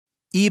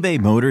eBay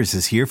Motors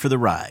is here for the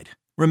ride.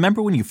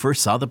 Remember when you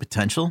first saw the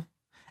potential?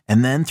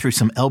 And then through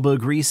some elbow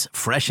grease,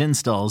 fresh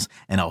installs,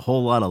 and a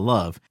whole lot of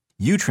love,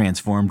 you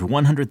transformed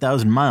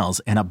 100,000 miles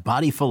and a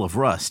body full of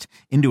rust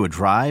into a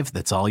drive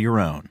that's all your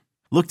own.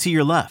 Look to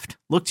your left.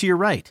 Look to your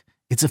right.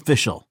 It's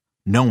official.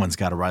 No one's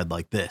got a ride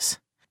like this.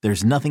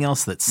 There's nothing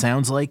else that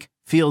sounds like,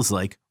 feels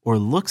like, or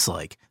looks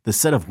like the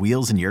set of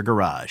wheels in your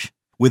garage.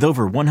 With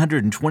over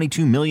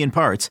 122 million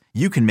parts,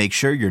 you can make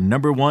sure your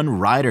number one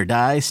ride or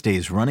die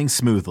stays running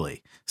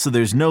smoothly. So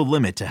there's no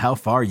limit to how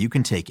far you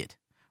can take it.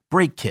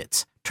 Brake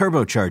kits,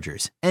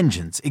 turbochargers,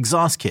 engines,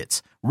 exhaust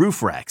kits,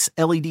 roof racks,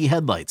 LED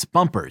headlights,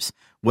 bumpers,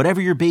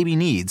 whatever your baby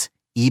needs,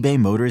 eBay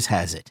Motors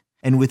has it.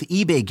 And with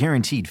eBay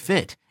Guaranteed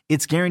Fit,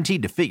 it's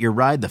guaranteed to fit your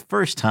ride the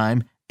first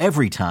time,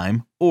 every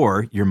time,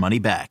 or your money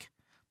back.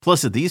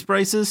 Plus at these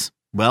prices,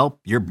 well,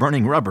 you're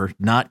burning rubber,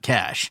 not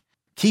cash.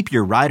 Keep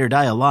your ride or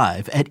die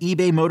alive at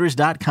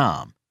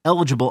ebaymotors.com.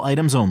 Eligible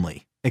items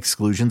only.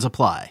 Exclusions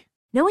apply.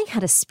 Knowing how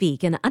to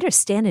speak and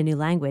understand a new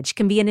language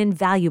can be an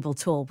invaluable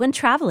tool when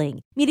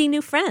traveling, meeting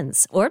new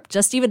friends, or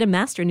just even to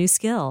master a new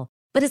skill.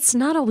 But it's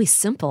not always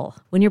simple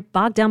when you're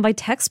bogged down by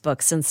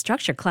textbooks and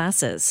structured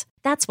classes.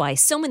 That's why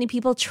so many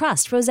people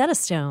trust Rosetta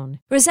Stone.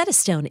 Rosetta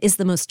Stone is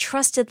the most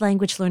trusted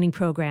language learning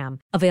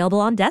program,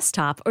 available on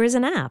desktop or as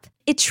an app.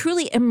 It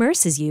truly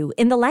immerses you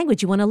in the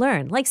language you want to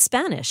learn, like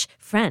Spanish,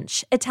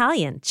 French,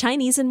 Italian,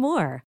 Chinese, and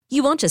more.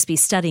 You won't just be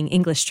studying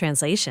English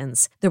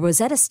translations. The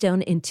Rosetta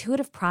Stone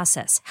intuitive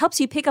process helps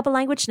you pick up a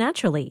language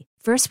naturally,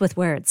 first with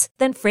words,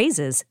 then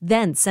phrases,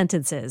 then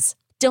sentences.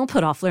 Don't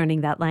put off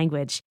learning that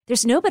language.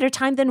 There's no better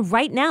time than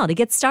right now to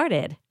get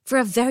started. For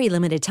a very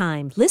limited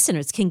time,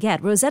 listeners can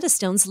get Rosetta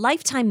Stone's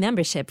lifetime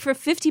membership for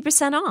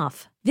 50%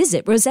 off.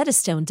 Visit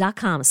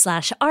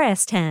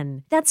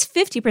rosettastone.com/rs10. That's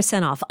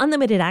 50% off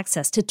unlimited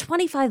access to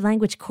 25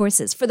 language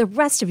courses for the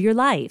rest of your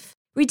life.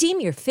 Redeem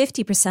your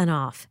 50%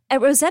 off at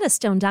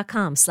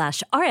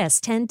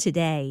rosettastone.com/rs10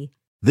 today.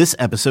 This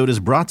episode is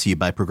brought to you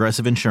by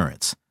Progressive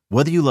Insurance.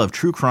 Whether you love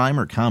true crime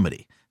or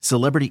comedy,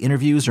 celebrity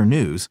interviews or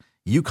news,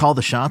 you call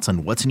the shots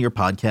on what's in your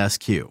podcast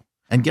queue.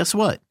 And guess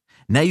what?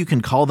 Now you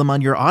can call them on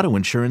your auto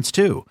insurance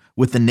too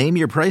with the Name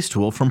Your Price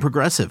tool from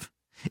Progressive.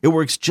 It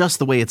works just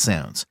the way it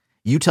sounds.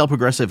 You tell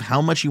Progressive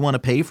how much you want to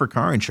pay for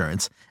car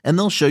insurance, and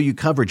they'll show you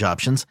coverage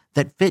options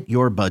that fit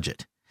your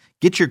budget.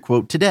 Get your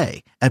quote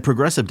today at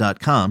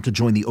Progressive.com to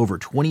join the over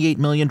 28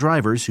 million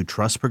drivers who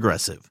trust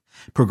Progressive.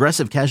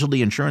 Progressive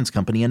Casualty Insurance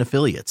Company and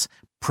Affiliates.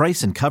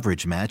 Price and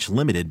coverage match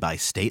limited by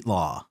state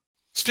law.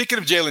 Speaking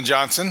of Jaylon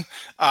Johnson,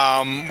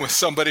 with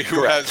somebody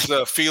who has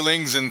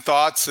feelings and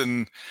thoughts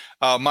and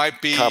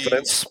might be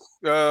confidence,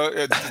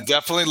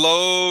 definitely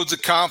loads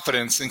of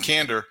confidence and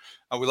candor.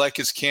 We like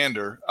his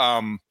candor.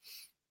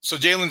 So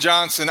Jaylon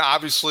Johnson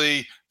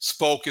obviously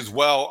spoke as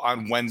well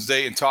on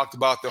Wednesday and talked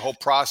about the whole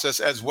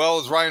process as well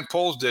as Ryan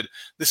Poles did.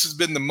 This has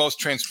been the most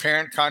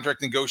transparent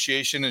contract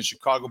negotiation in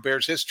Chicago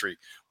Bears history.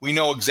 We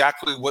know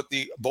exactly what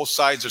both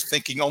sides are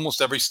thinking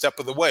almost every step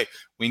of the way.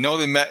 We know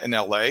they met in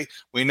LA.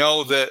 We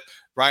know that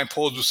Ryan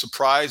Poles was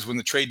surprised when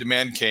the trade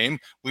demand came.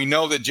 We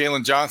know that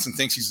Jaylon Johnson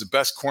thinks he's the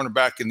best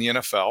cornerback in the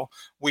NFL.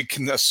 We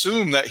can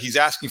assume that he's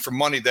asking for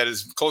money that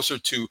is closer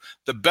to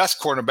the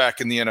best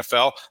cornerback in the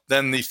NFL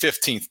than the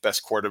 15th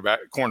best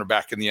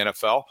cornerback in the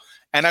NFL.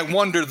 And I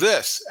wonder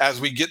this,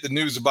 as we get the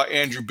news about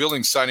Andrew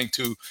Billings signing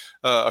to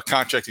a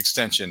contract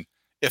extension,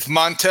 if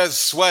Montez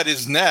Sweat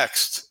is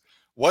next,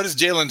 what is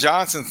Jaylon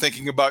Johnson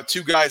thinking about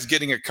two guys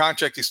getting a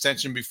contract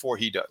extension before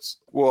he does?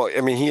 Well, I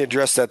mean, he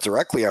addressed that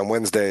directly on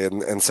Wednesday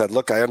and said,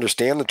 look, I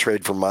understand the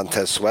trade for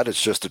Montez Sweat.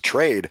 It's just a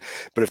trade.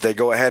 But if they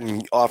go ahead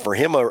and offer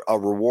him a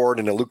reward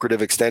and a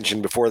lucrative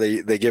extension before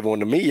they give one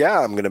to me, yeah,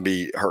 I'm going to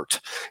be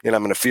hurt. And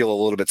I'm going to feel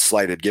a little bit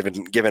slighted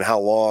given how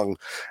long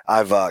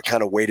I've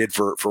kind of waited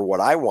for what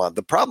I want.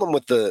 The problem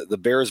with the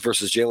Bears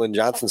versus Jaylon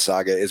Johnson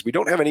saga is we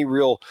don't have any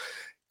real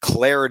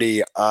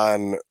clarity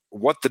on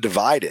what the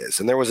divide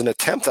is. And there was an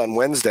attempt on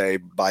Wednesday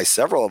by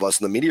several of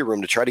us in the media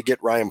room to try to get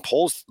Ryan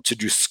Poles to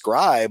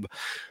describe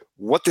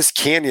what this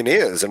canyon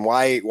is and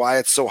why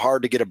it's so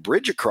hard to get a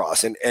bridge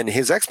across. And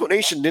his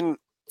explanation didn't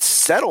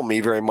settle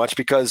me very much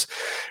because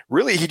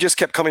really he just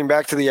kept coming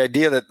back to the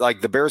idea that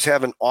like the Bears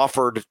haven't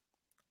offered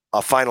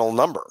a final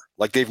number.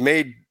 Like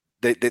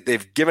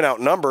they've given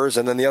out numbers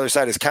and then the other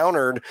side is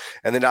countered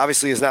and then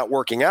obviously is not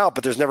working out,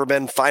 but there's never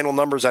been final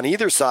numbers on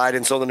either side.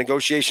 And so the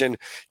negotiation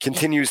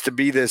continues to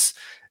be this,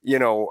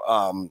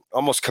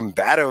 almost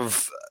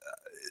combative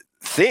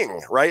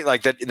thing, right?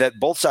 Like that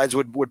both sides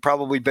would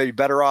probably be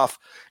better off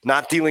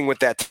not dealing with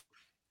that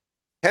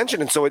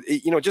tension. And so,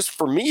 just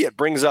for me, it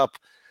brings up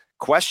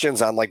questions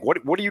on like,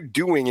 what are you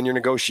doing in your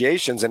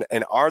negotiations?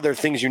 And are there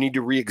things you need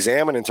to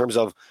reexamine in terms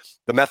of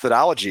the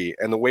methodology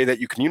and the way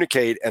that you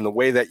communicate and the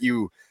way that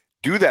you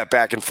do that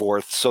back and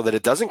forth so that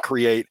it doesn't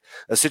create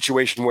a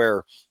situation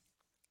where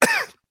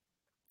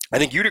I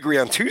think you'd agree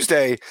on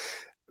Tuesday,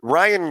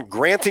 Ryan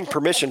granting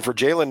permission for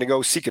Jaylon to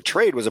go seek a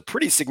trade was a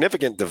pretty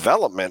significant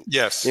development.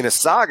 Yes. In a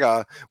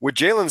saga with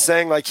Jaylon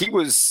saying like he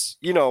was,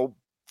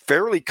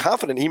 fairly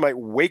confident he might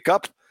wake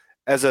up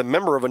as a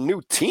member of a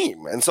new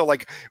team. And so,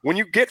 like, when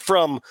you get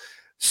from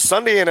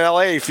Sunday in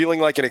LA feeling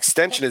like an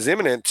extension is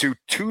imminent to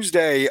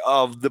Tuesday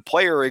of the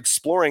player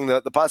exploring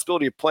the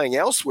possibility of playing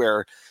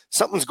elsewhere,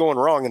 something's going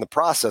wrong in the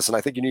process, and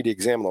I think you need to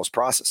examine those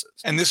processes.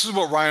 And this is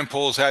what Ryan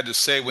Poles had to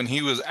say when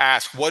he was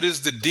asked, what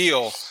is the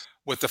deal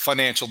with the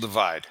financial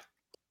divide?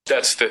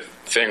 That's the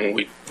thing.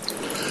 We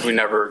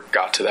never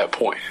got to that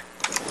point.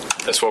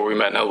 That's what we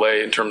met in LA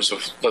in terms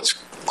of let's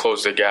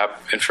close the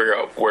gap and figure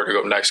out where to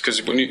go next.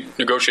 Because when you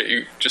negotiate,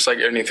 you just like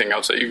anything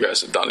else that you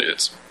guys have done,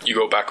 you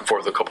go back and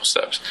forth a couple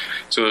steps.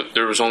 So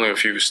there was only a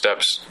few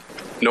steps.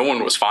 No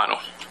one was final.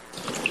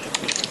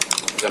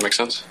 Does that make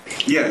sense?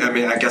 Yeah, I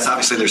mean, I guess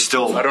obviously there's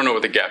still... I don't know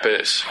what the gap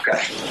is.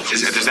 Okay.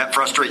 Does that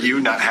frustrate you,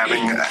 not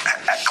having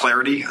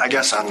clarity, I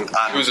guess, on...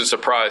 It was a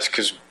surprise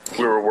because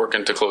we were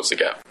working to close the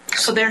gap.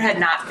 So there had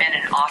not been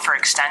an offer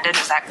extended?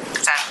 Is that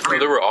no,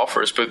 there were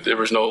offers, but there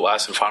was no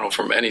last and final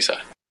from any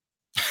side.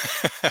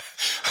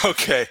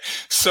 Okay,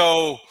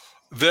 so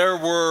there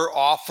were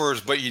offers,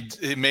 but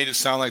it made it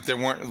sound like there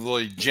weren't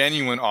really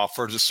genuine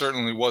offers. It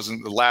certainly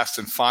wasn't the last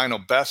and final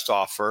best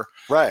offer.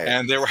 Right.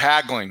 And they were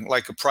haggling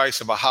like a price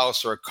of a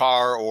house or a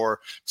car or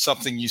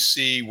something you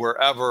see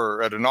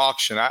wherever at an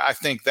auction. I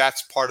think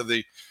that's part of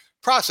the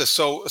process.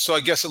 So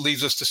I guess it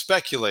leaves us to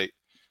speculate.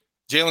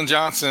 Jaylon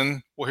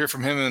Johnson, we'll hear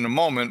from him in a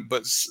moment,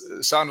 but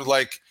it sounded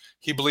like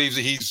he believes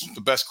that he's the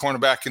best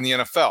cornerback in the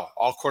NFL.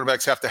 All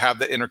quarterbacks have to have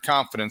that inner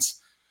confidence.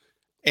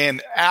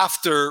 And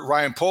after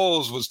Ryan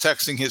Poles was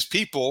texting his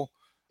people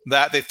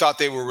that they thought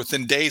they were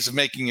within days of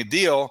making a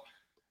deal,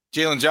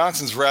 Jaylon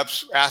Johnson's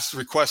reps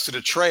requested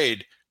a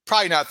trade,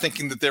 probably not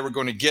thinking that they were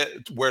going to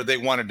get where they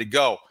wanted to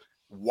go.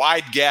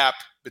 Wide gap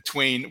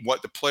between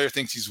what the player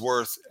thinks he's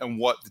worth and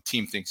what the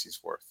team thinks he's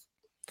worth.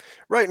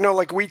 Right. No,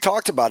 like we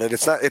talked about it.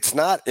 It's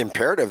not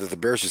imperative that the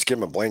Bears just give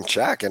him a blank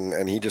check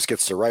and he just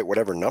gets to write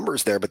whatever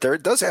numbers there. But there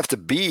does have to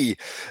be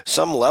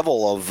some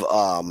level of,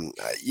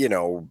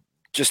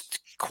 just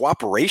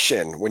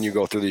cooperation when you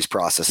go through these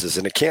processes,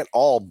 and it can't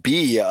all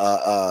be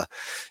like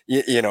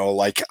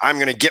I'm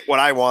going to get what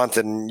I want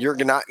and you're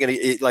not going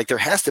to. Like there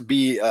has to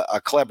be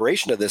a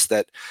collaboration of this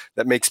that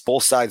makes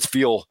both sides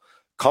feel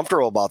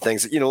comfortable about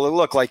things.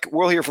 Look, like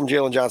we'll hear from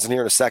Jaylon Johnson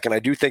here in a second. I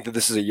do think that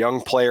this is a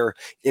young player,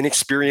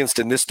 inexperienced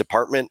in this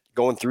department,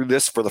 going through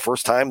this for the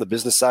first time, the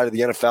business side of the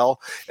NFL,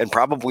 and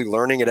probably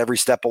learning at every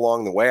step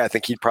along the way. I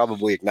think he'd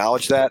probably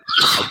acknowledge that.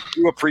 I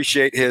do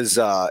appreciate his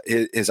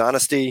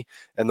honesty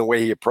and the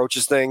way he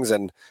approaches things.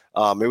 And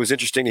it was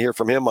interesting to hear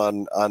from him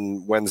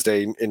on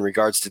Wednesday in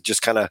regards to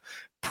just kind of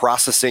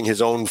processing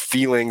his own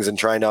feelings and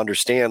trying to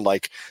understand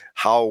like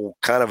how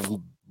kind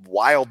of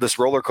wild this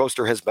roller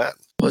coaster has been.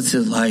 What's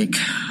it like?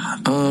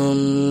 How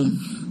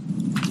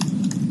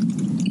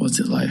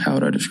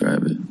would I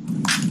describe it?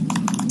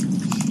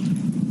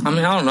 I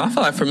mean, I don't know. I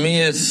feel like for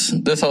me,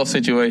 this whole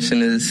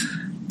situation is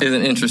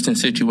an interesting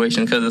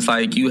situation because it's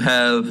like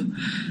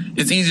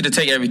it's easy to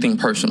take everything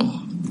personal.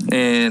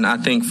 And I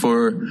think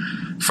for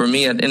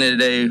me, at the end of the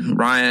day,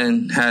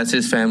 Ryan has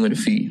his family to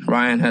feed.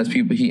 Ryan has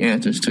people he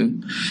answers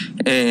to.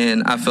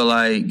 And I feel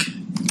like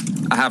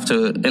I have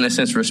to, in a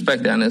sense,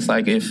 respect that. And it's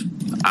like if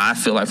I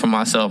feel like for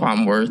myself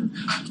I'm worth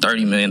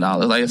 $30 million.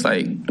 Like it's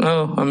like,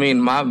 oh, I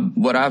mean,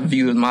 what I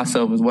view as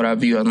myself is what I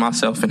view as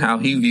myself, and how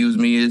he views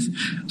me is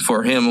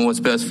for him and what's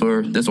best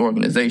for this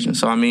organization.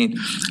 So I mean,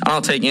 I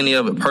don't take any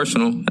of it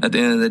personal at the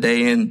end of the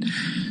day, and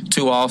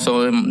two,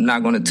 also am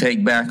not going to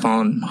take back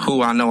on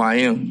who I know I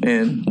am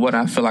and what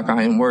I feel like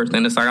I am worth.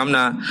 And it's like I'm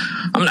not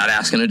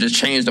asking to just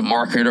change the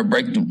market or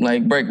break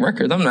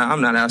records. I'm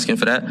not asking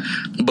for that.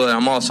 But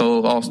I'm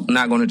also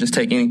not going to just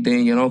take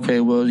anything and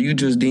okay, well, you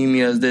just deem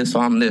me as this,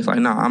 so I'm this. Like,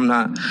 no, I'm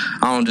not.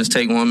 I don't just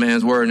take one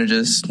man's word and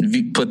just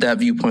put that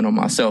viewpoint on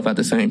myself at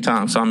the same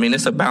time. So I mean,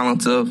 it's a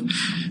balance of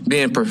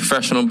being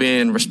professional,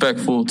 being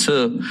respectful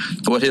to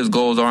what his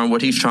goals are and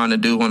what he's trying to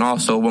do, and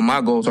also what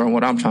my goals are and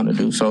what I'm trying to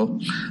do. So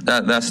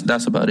that's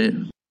about it.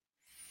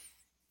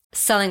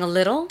 Selling a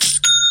little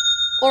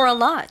or a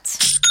lot?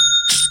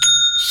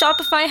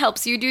 Shopify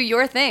helps you do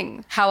your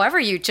thing, however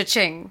you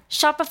cha-ching.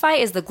 Shopify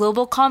is the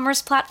global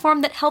commerce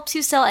platform that helps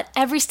you sell at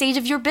every stage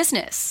of your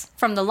business.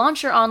 From the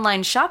launch your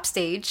online shop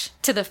stage,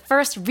 to the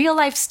first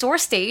real-life store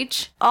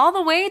stage, all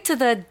the way to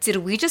the did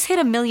we just hit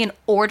 1 million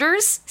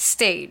orders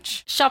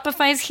stage.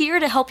 Shopify's here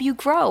to help you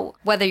grow.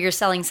 Whether you're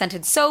selling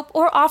scented soap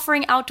or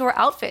offering outdoor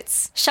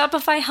outfits,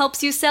 Shopify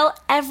helps you sell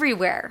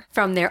everywhere.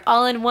 From their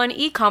all-in-one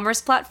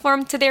e-commerce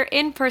platform to their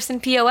in-person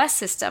POS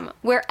system,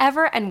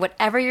 wherever and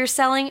whatever you're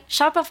selling,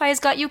 Shopify's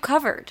got you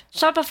covered.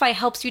 Shopify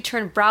helps you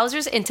turn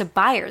browsers into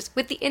buyers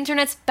with the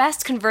internet's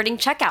best converting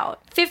checkout.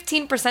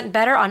 15%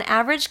 better on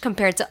average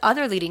compared to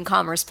other leading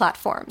commerce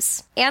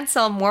platforms. And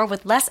sell more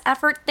with less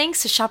effort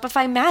thanks to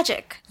Shopify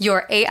Magic,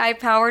 your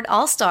AI-powered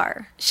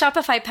all-star.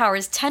 Shopify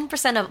powers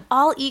 10% of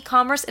all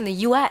e-commerce in the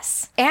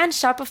US. And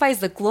Shopify is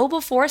the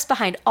global force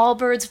behind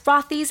Allbirds,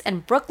 Rothy's,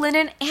 and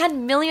Brooklinen,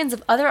 and millions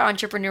of other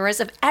entrepreneurs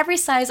of every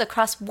size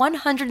across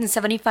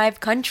 175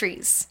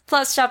 countries.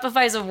 Plus,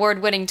 Shopify's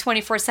award-winning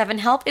 24/7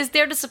 help is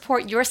there to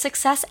support your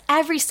success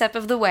every step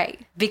of the way.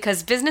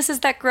 Because businesses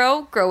that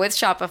grow, grow with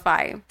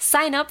Shopify.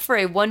 Sign up for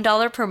a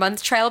 $1 per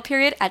month trial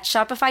period at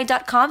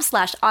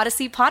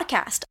shopify.com/Odyssey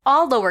Podcast,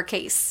 all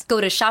lowercase. Go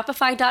to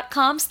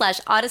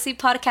shopify.com/Odyssey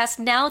Podcast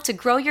now to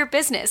grow your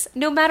business,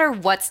 no matter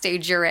what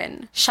stage you're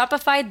in.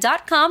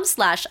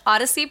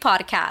 Shopify.com/Odyssey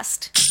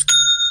Podcast.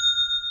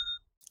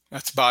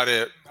 That's about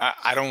it.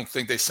 I don't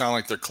think they sound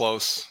like they're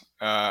close.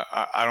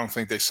 I don't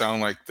think they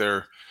sound like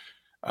they're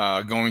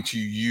going to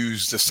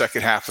use the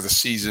second half of the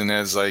season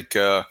as like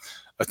a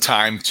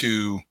time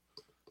to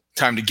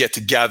get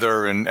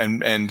together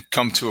and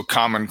come to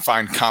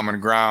find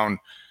common ground.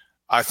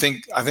 I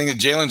think that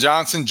Jaylon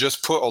Johnson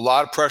just put a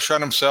lot of pressure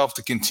on himself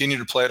to continue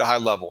to play at a high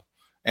level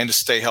and to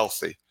stay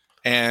healthy.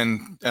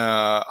 And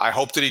I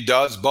hope that he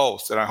does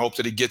both, and I hope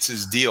that he gets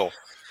his deal.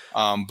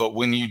 But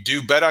when you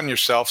do bet on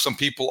yourself, some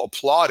people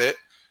applaud it,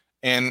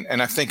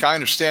 and I think I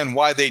understand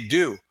why they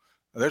do.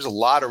 There's a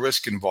lot of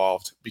risk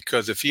involved,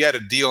 because if he had a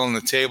deal on the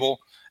table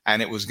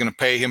and it was going to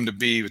pay him to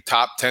be the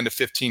top 10 to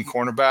 15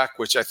 cornerback,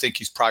 which I think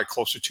he's probably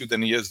closer to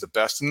than he is the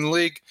best in the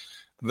league,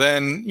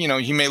 then,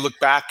 he may look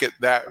back at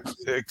that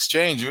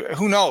exchange.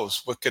 Who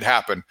knows what could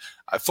happen?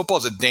 Football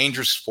is a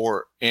dangerous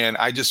sport, and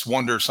I just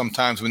wonder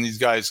sometimes when these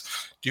guys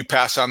do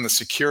pass on the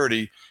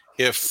security,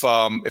 if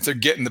they're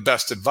getting the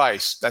best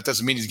advice. That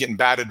doesn't mean he's getting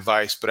bad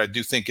advice, but I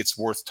do think it's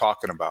worth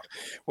talking about.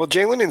 Well,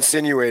 Jaylon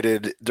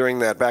insinuated during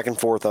that back and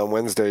forth on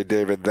Wednesday,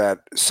 David, that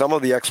some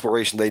of the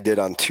exploration they did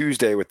on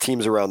Tuesday with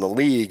teams around the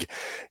league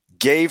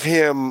gave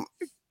him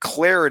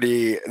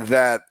clarity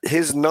that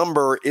his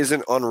number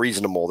isn't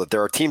unreasonable, that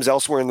there are teams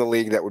elsewhere in the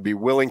league that would be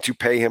willing to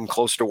pay him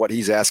closer to what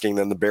he's asking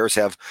than the Bears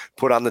have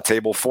put on the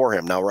table for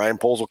him. Now, Ryan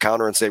Poles will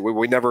counter and say,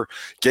 we never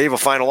gave a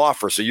final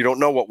offer, so you don't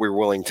know what we're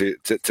willing to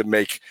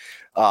make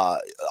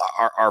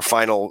our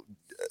final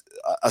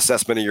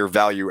assessment of your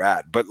value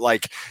at. But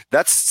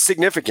that's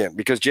significant,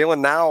 because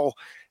Jaylon now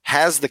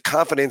has the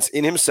confidence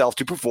in himself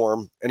to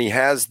perform, and he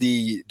has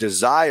the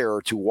desire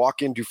to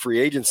walk into free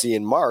agency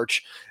in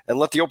March and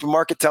let the open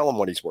market tell him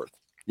what he's worth,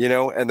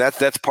 and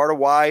that's part of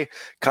why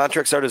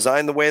contracts are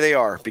designed the way they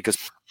are, because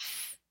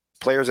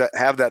players that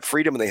have that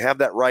freedom and they have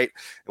that right.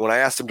 And when I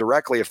asked him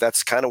directly if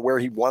that's kind of where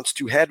he wants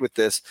to head with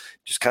this,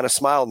 just kind of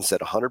smiled and said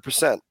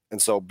 100%.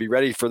 And so be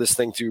ready for this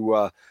thing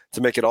to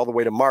make it all the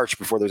way to March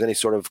before there's any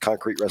sort of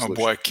concrete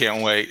resolution. Oh boy, I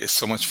can't wait. It's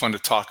so much fun to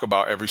talk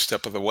about every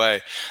step of the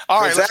way.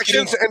 All right,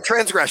 transactions and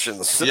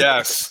transgressions.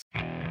 Yes.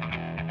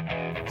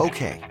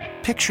 Okay,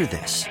 picture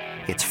this.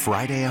 It's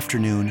Friday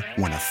afternoon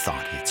when a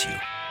thought hits you.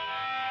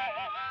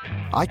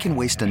 I can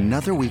waste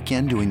another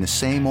weekend doing the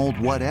same old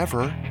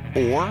whatever,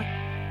 or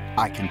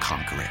I can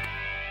conquer it.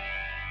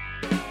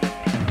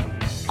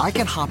 I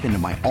can hop into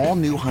my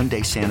all-new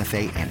Hyundai Santa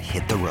Fe and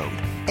hit the road.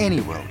 Any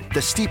road.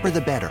 The steeper,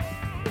 the better.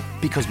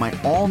 Because my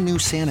all-new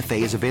Santa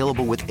Fe is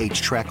available with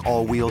H-Track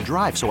all-wheel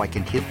drive, so I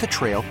can hit the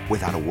trail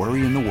without a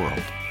worry in the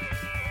world.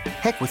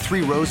 Heck, with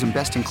 3 rows and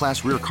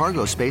best-in-class rear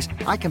cargo space,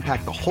 I can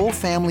pack the whole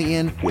family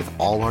in with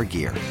all our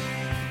gear.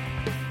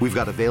 We've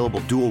got available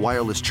dual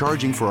wireless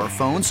charging for our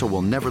phones, so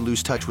we'll never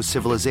lose touch with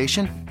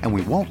civilization, and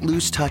we won't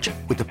lose touch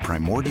with the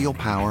primordial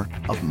power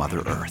of Mother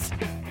Earth.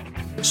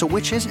 So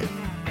which is it?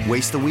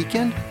 Waste the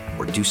weekend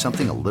or do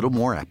something a little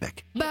more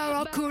epic?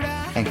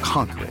 And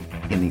conquer it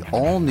in the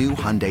all-new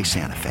Hyundai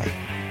Santa Fe.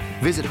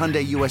 Visit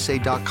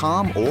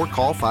HyundaiUSA.com or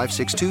call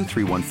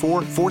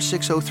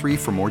 562-314-4603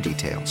 for more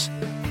details.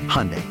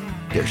 Hyundai,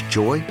 there's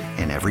joy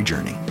in every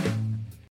journey.